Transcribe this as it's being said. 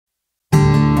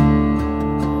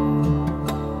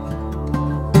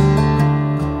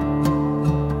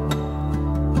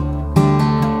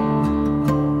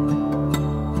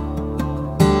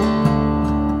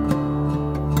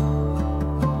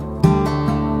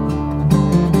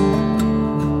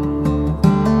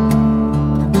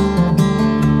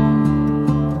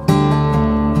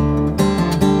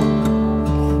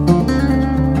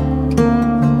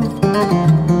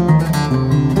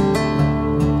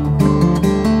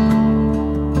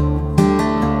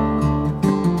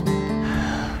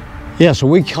Yeah, so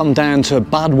we come down to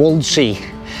Bad Waldsee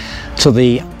to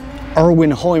the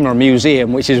Erwin Hymer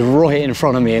Museum, which is right in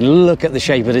front of me, and look at the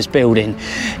shape of this building.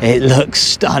 It looks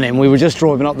stunning. We were just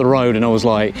driving up the road and I was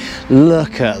like,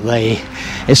 look at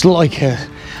it's like a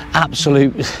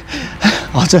absolute,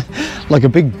 like a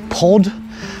big pod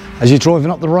as you're driving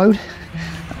up the road.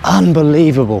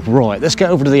 Unbelievable. Right, let's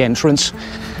get over to the entrance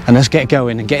and let's get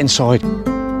going and get inside.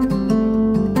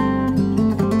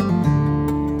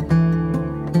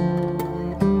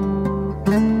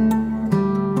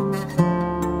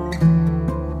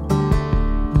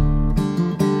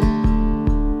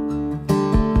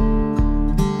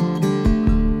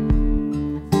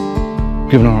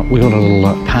 We got our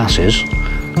little passes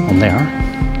on there.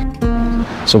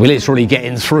 So we're literally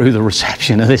getting through the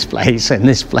reception of this place and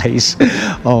this place.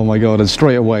 Oh my God, and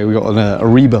straight away we got an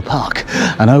Ariba puck,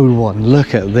 an old one.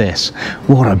 Look at this,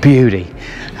 what a beauty.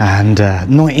 And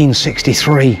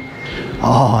 1963,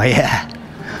 oh yeah.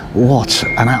 What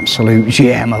an absolute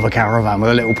gem of a caravan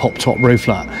with a little pop-top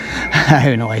rooflet.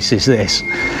 How nice is this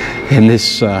in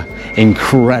this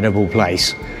incredible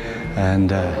place?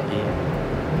 And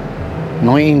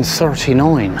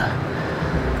 1939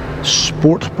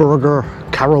 Sportburger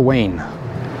Caravan.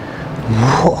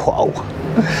 Whoa,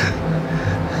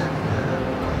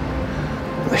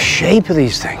 the shape of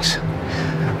these things.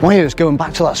 Why, it's going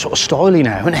back to that sort of styling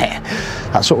now, isn't it?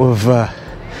 That sort of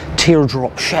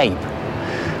teardrop shape.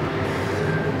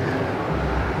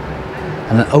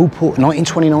 And an Opel,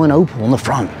 1929 Opel on the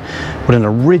front with an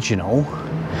original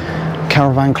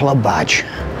Caravan Club badge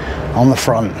on the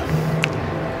front.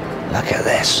 Look at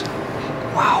this,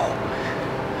 wow.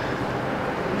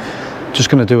 Just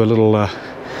going to do a little,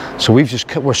 so we're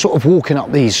sort of walking up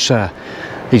these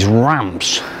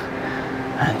ramps,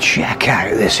 and check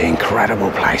out this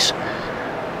incredible place.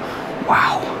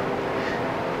 Wow.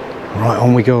 Right,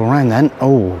 on we go around then.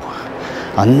 Oh,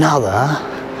 another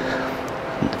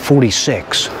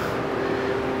 46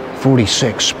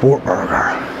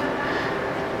 Sportburger.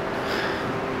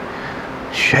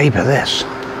 Shape of this.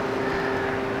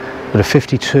 With a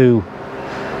 52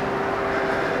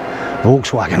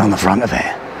 Volkswagen on the front of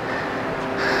it.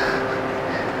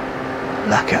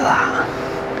 Look at that.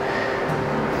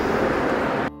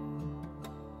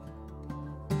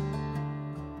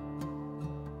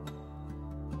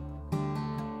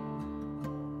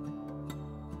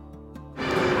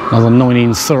 Another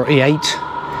 1938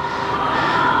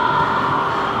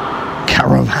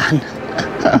 Caravan.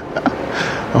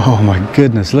 Oh my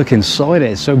goodness, look inside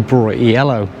it, it's so bright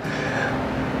yellow.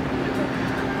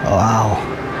 Wow.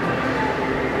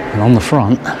 And on the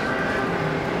front,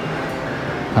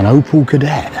 an Opel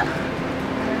Kadett.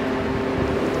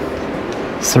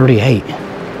 38.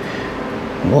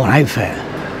 What an outfit.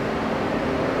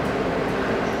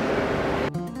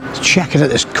 Let's check it out,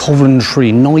 this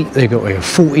Coventry Knight they got here.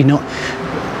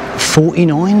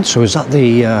 49? So is that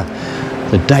the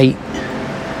date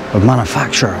of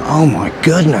manufacture? Oh my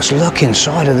goodness, look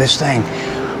inside of this thing.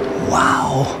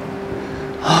 Wow.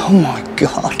 Oh my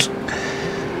God.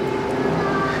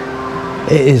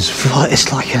 It's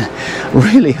like a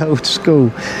really old school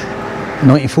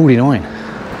 1949.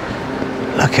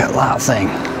 Look at that thing.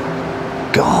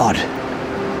 God.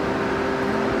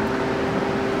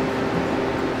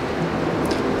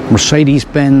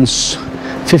 Mercedes-Benz,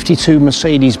 52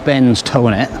 Mercedes-Benz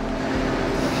towing it.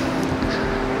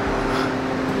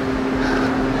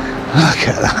 Look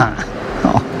at that.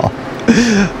 Oh,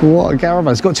 what a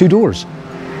caravan. It's got two doors.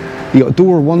 You got a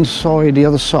door one side, the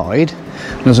other side.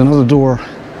 And there's another door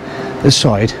this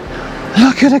side.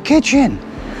 Look at the kitchen.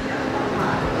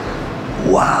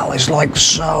 Wow, it's like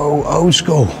so old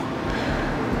school.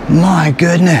 My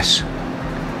goodness.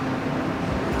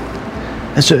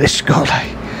 It's got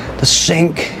like the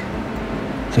sink,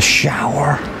 the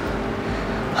shower.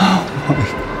 Oh my.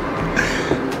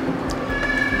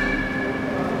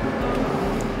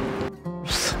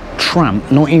 Tramp,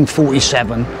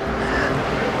 1947.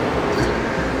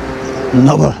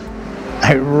 Another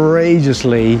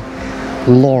outrageously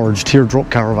large teardrop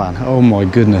caravan. Oh my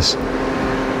goodness.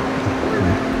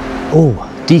 Oh,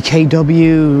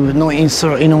 DKW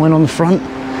 1939 on the front,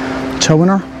 towing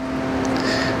her.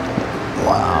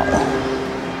 Wow.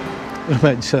 What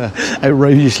about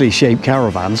outrageously shaped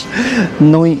caravans?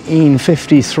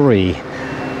 1953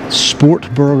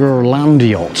 Sportburger Land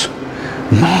Yacht.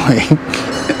 My,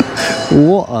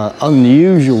 what an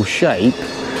unusual shape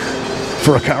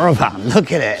for a caravan.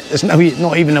 Look at it. There's not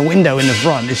even a window in the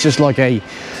front. It's just like a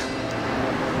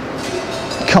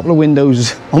couple of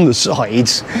windows on the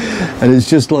sides, and it's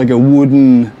just like a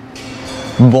wooden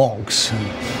box.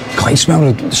 Can't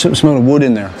smell the wood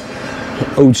in there.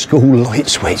 Old school light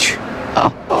switch.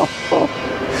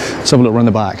 Let's have a look around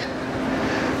the back.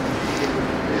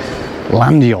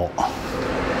 Land yacht.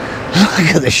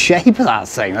 Look at the shape of that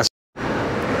thing. That's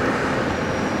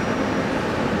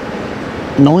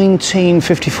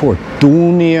 1954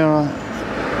 Dornier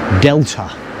Delta.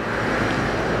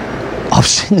 I've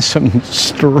seen some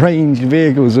strange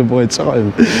vehicles in my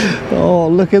time. Oh,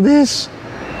 look at this.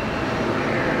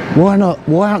 Why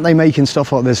aren't they making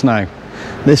stuff like this now?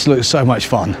 This looks so much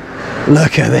fun.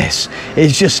 Look at this.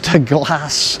 It's just a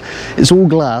glass. It's all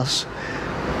glass.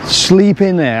 Sleep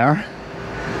in there.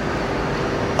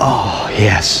 Oh,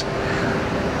 yes.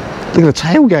 Look at the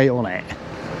tailgate on it.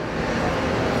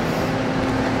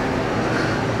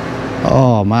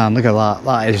 Oh man, look at that.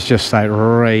 That is just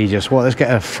outrageous. Well, let's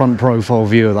get a front profile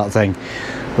view of that thing.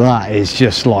 That is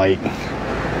just like,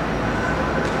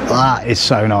 that is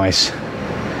so nice.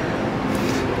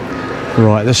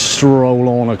 Right, let's stroll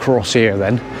on across here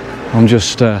then. I'm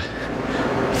just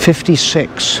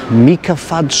 56 Mika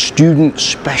Fad Student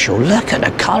Special. Look at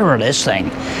the colour of this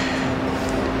thing.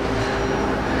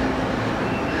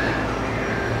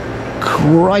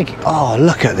 Crikey. Oh,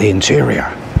 look at the interior.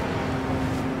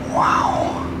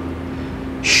 Wow.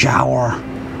 Shower.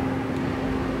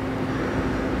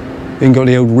 Even got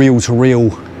the old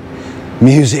reel-to-reel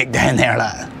music down there,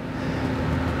 like.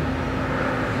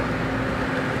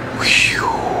 Whew.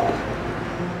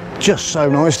 Just so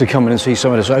nice to come in and see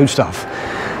some of this old stuff.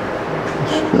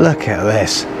 Look at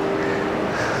this.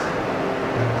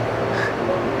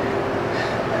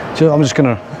 So I'm just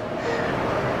gonna.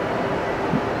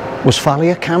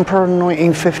 Westphalia camper in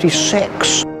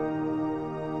 1956.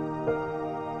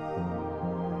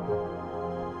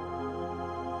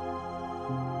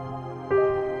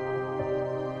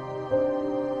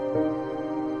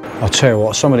 I'll tell you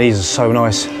what, some of these are so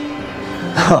nice.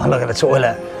 Oh, look at the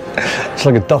toilet. It's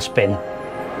like a dustbin.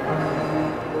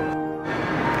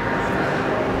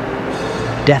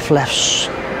 Def Lepp's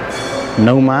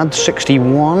Nomad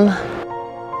 61.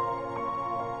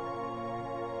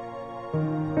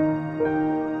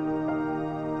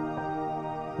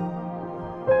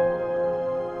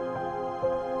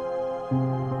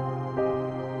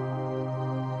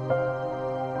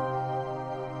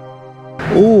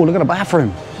 Oh, look at the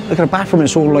bathroom. Look at the bathroom,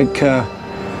 it's all like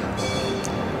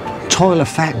tile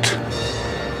effect.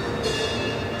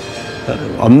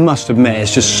 I must admit,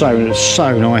 it's just so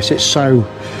nice. It's so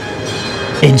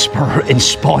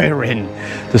inspiring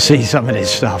to see some of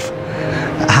this stuff.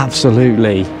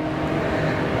 Absolutely.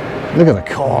 Look at the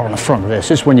car on the front of this.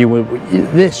 This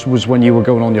was when you were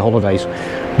going on your holidays.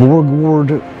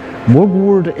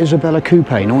 Woodward Isabella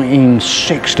Coupe,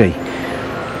 1960.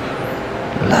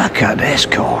 Look at this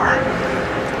car.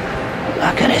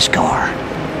 Look at this car.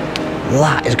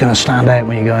 That is going to stand out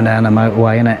when you're going down the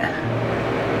motorway, isn't it?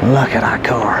 Look at that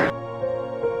car.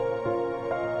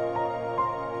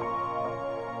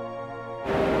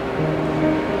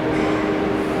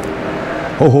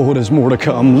 Oh, there's more to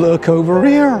come. Look over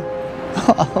here.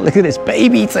 Look at this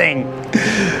baby thing.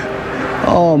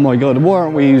 Oh my God, why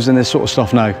aren't we using this sort of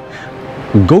stuff now?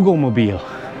 Go-go mobile.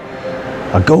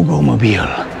 A go-go mobile.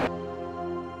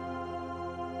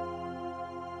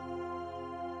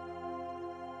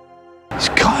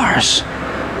 Cars.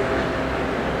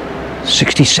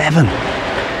 67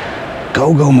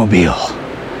 Go-Go Mobile.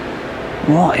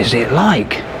 What is it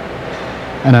like?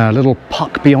 And a little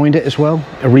puck behind it as well,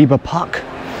 Ariba puck,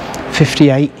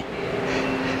 58.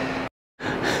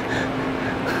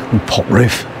 And pop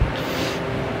roof.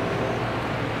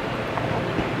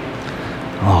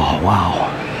 Oh wow.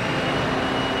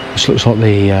 This looks like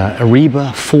the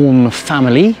Ariba Fawn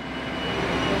family.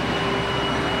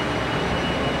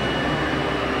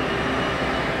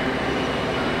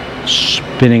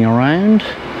 Spinning around.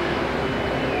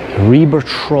 Ariba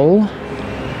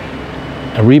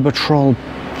Troll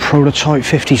prototype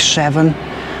 57.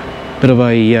 Bit of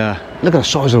a look at the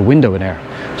size of the window in there.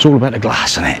 It's all about the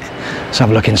glass in it. Let's have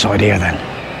a look inside here then.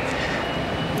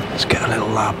 Let's get a little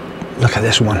look at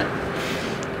this one.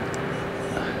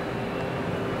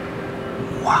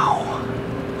 Wow.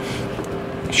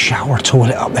 Shower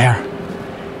toilet up there.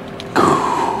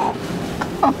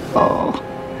 Oh.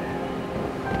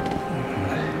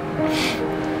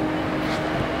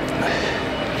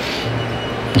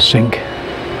 The sink.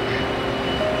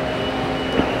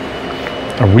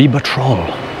 Ariba Troll.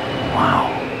 Wow.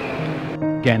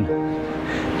 Again,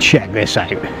 check this out.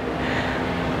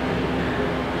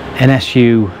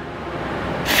 NSU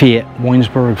Fiat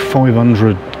Weinsberg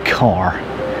 500 car,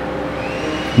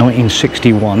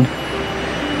 1961,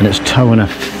 and it's towing a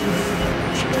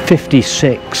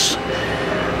 56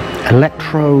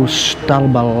 Electro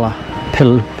Stalbala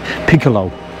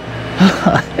Piccolo.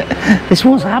 This is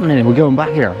what's happening. We're going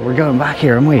back here. We're going back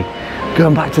here, aren't we?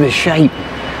 Going back to this shape.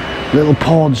 Little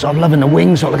pods. I'm loving the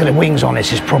wings. Oh, look at the wings on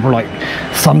this. It's proper like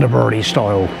Thunderbirdy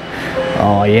style.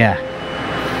 Oh yeah.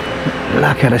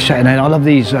 Look at the shape. And I love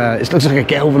these. It looks like a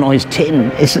galvanized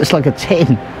tin. It's like a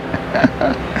tin.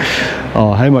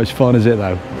 Oh, how much fun is it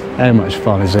though? How much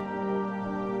fun is it?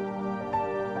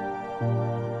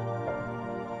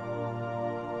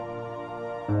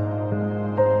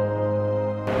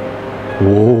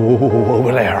 Whoa,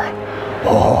 over there.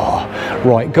 Oh,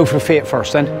 right, go for the Fiat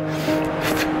first then.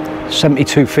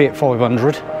 72 Fiat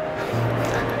 500.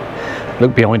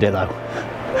 Look behind it though.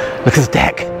 Look at the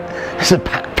deck. There's a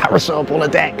parasol on the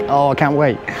deck. Oh, I can't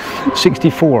wait.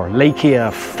 64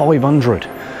 Lakia 500.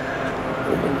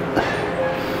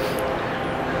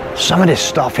 Some of this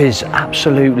stuff is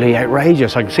absolutely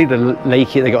outrageous. I can see the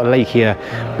Lakia, they got a Lakia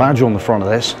badge on the front of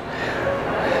this.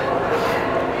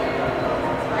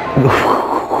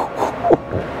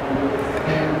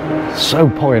 So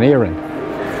pioneering,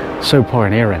 so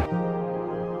pioneering.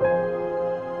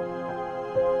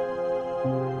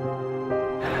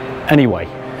 Anyway,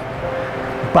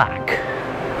 back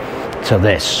to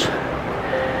this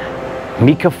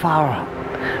Mikafar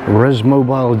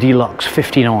Resmobile Deluxe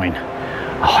 59.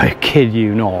 I kid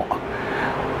you not.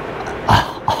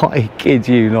 I kid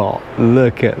you not.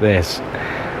 Look at this.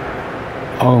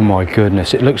 Oh my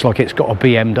goodness, it looks like it's got a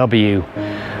BMW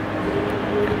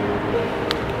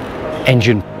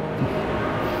engine.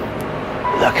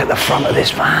 Look at the front of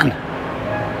this van.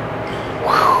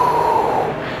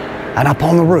 Whew. And up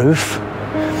on the roof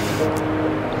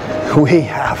we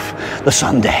have the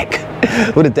sun deck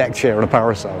with a deck chair and a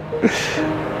parasol.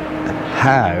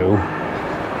 How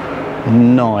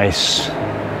nice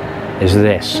is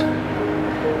this?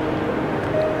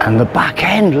 And the back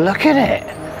end, look at it.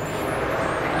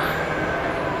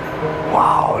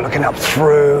 Wow, looking up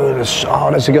through the, oh,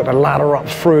 there's got the ladder up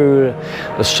through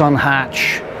the sun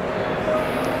hatch.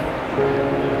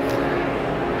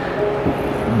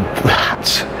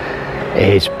 That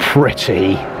is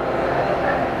pretty.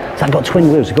 It's got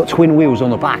twin wheels. It's got twin wheels on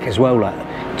the back as well,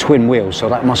 like twin wheels. So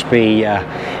that must be.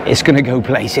 It's going to go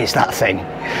places. That thing.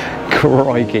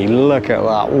 Crikey! Look at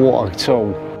that. What a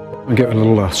tool. I'll get a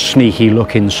little sneaky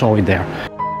look inside there.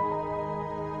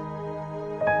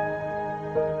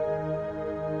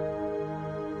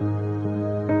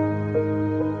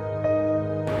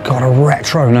 Got a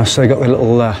retroness. They got the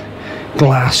little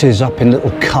glasses up in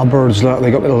little cupboards. Look,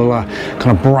 they got little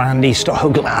kind of brandy style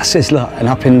glasses. Look, and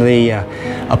up into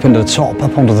the top,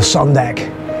 up onto the sun deck.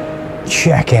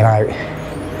 Check it out.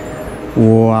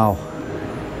 Wow.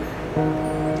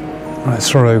 Right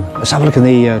through. Let's have a look at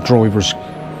the driver's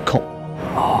cop.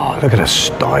 Oh, look at the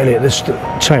style. This,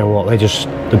 tell you what,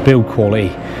 the build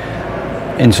quality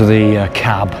into the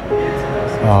cab.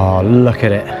 Oh, look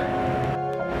at it.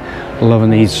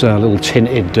 Loving these little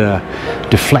tinted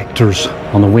deflectors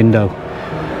on the window.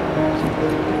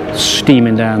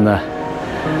 Steaming down the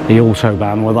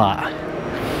autobahn with that.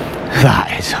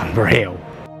 That is unreal.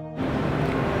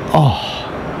 Oh,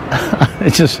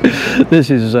 this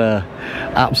is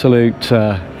absolute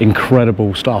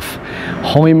incredible stuff.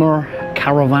 Hymer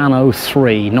Caravan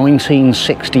 03,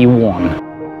 1961.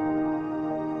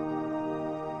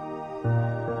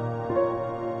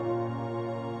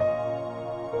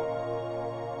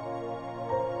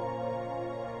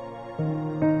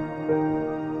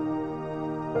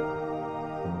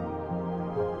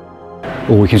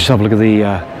 Oh, we can just have a look at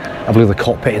the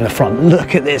cockpit in the front.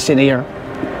 Look at this in here.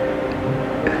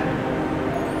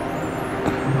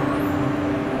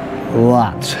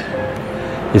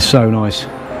 That is so nice.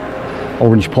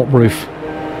 Orange pop roof.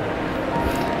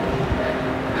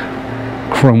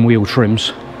 Chrome wheel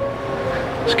trims.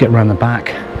 Let's get around the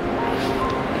back.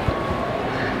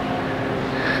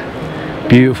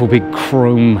 Beautiful big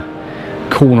chrome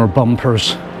corner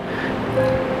bumpers.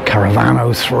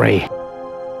 Caravan 03.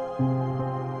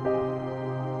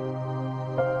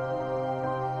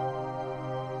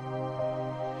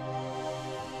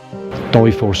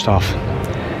 Die for stuff.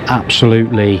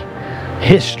 Absolutely.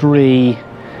 History,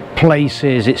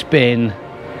 places it's been,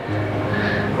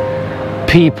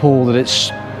 people that it's,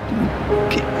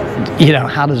 you know,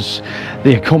 how does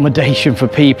the accommodation for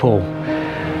people.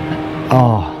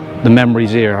 Oh, the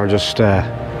memories here are just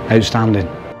outstanding.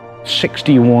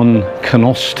 61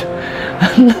 Canost.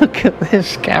 Look at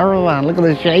this caravan, look at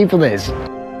the shape of this.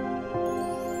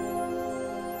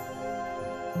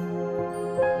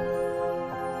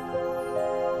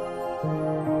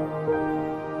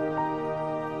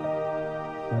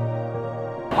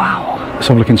 Wow, let's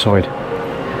have a look inside.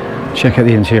 Check out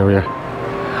the interior.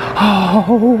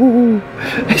 Oh,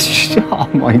 it's, oh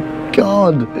my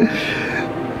God.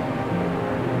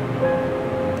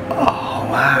 Oh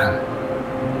man.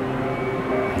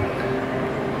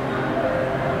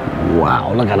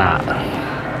 Wow, look at that.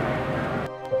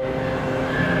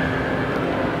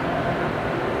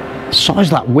 Size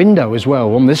of that window as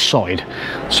well on this side.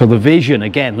 So the vision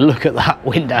again, look at that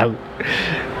window.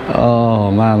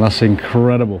 Oh man, that's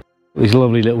incredible. These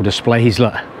lovely little displays,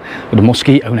 look, with a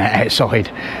mosquito net outside.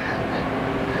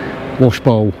 Wash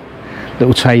bowl,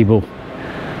 little table,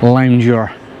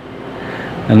 lounger,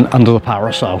 and under the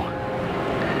parasol.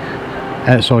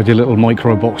 Outside your little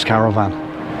micro box caravan.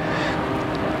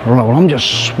 Right, well I'm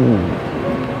just,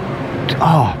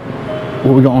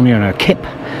 what we got on here now? Kip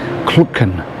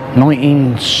Klucken,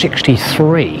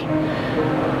 1963.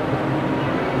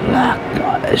 Look,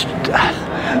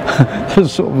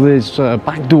 there's sort of this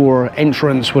back door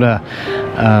entrance with a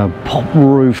pop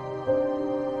roof.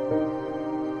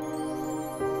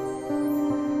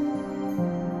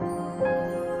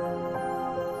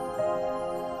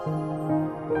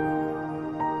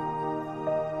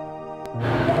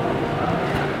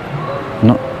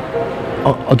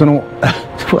 I don't know,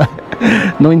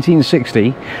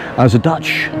 1960 as a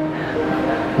Dutch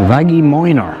Vaggie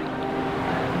Minor.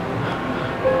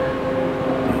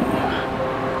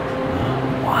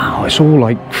 Wow, it's all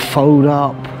like fold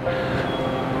up,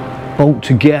 bolt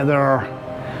together.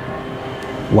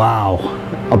 Wow,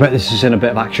 I bet this is in a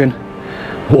bit of action.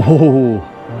 Oh,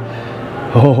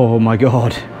 oh my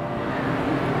God.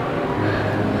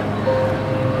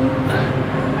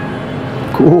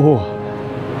 Cool.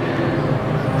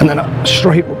 And then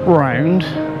straight round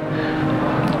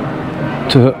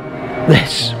to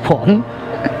this one.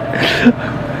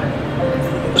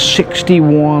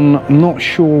 61, I'm not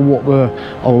sure what the,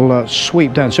 I'll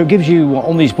sweep down. So it gives you,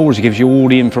 on these boards it gives you all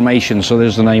the information, so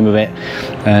there's the name of it.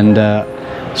 And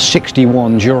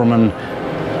 61 German.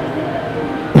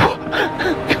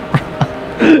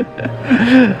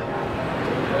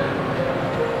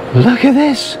 Look at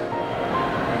this.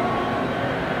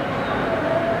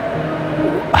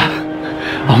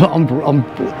 I'm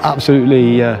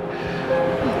absolutely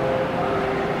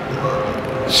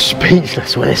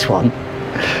speechless with this one.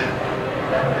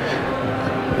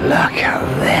 Look at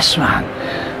this, man.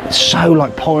 It's so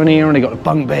like pioneer, and they got the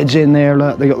bunk beds in there.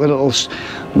 Look, they got the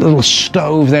little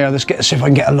stove there. Let's see if I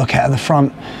can get a look out of the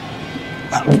front.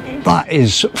 That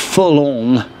is full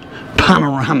on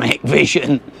panoramic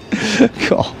vision.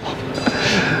 God.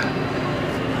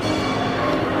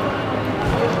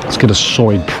 Let's get a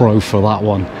side pro for that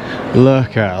one.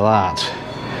 Look at that.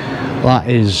 That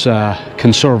is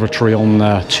conservatory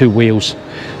on 2 wheels.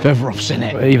 If ever I've seen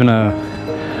it. Even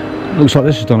looks like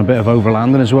this has done a bit of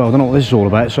overlanding as well. I don't know what this is all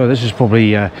about. So this has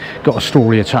probably got a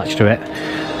story attached to it.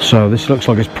 So this looks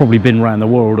like it's probably been around the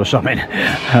world or something.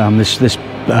 This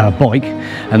bike,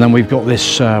 and then we've got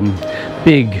this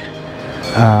big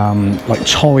like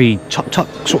toy tuk-tuk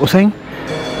sort of thing.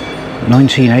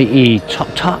 1980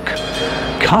 tuk-tuk.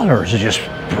 Colours are just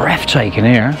breathtaking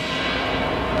here.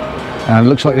 And it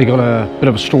looks like they got a bit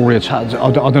of a story attached. I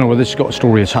don't know whether this has got a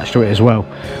story attached to it as well.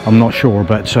 I'm not sure,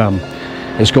 but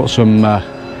it's got some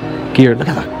gear. Look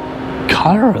at the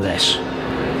colour of this.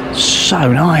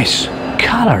 So nice.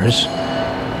 Colours.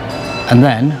 And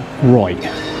then, right,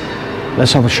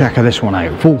 let's have a check of this one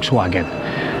out. Volkswagen,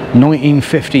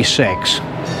 1956.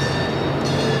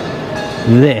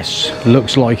 This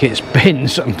looks like it's been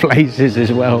some places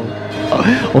as well.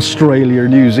 Australia,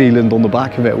 New Zealand on the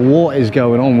back of it. What is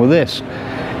going on with this?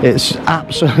 It's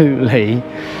absolutely...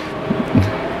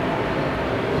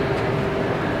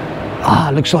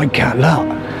 looks like, look,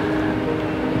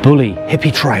 Bully,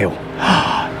 Hippie Trail.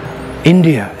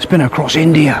 India, it's been across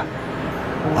India.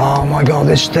 Oh my God,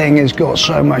 this thing has got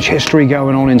so much history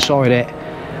going on inside it.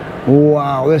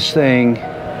 Wow, this thing,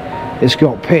 it's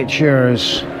got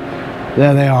pictures.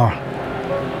 There they are.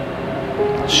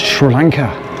 Sri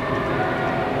Lanka.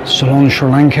 Ceylon, Sri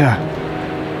Lanka.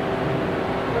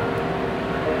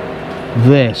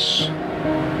 This.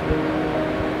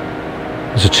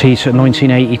 There's a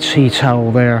 1980 tea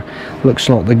towel there. Looks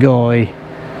like the guy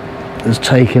has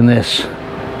taken this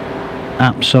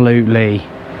absolutely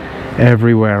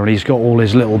everywhere, and he's got all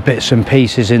his little bits and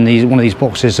pieces in one of these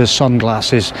boxes. There's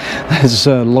sunglasses, there's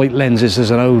light lenses,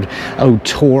 there's an old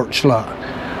torch. Look.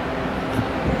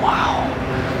 Wow.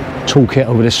 Toolkit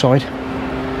over this side.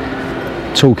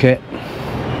 Toolkit.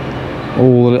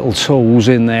 All the little tools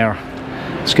in there.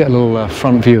 Let's get a little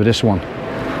front view of this one.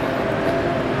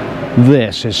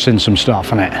 This has seen some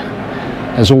stuff in it.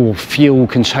 There's all fuel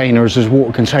containers, there's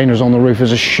water containers on the roof,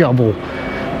 there's a shovel.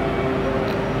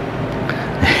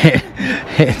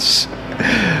 It's,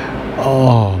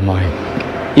 oh my,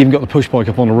 even got the push bike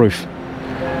up on the roof.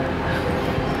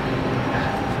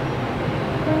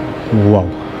 Whoa,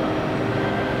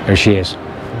 there she is.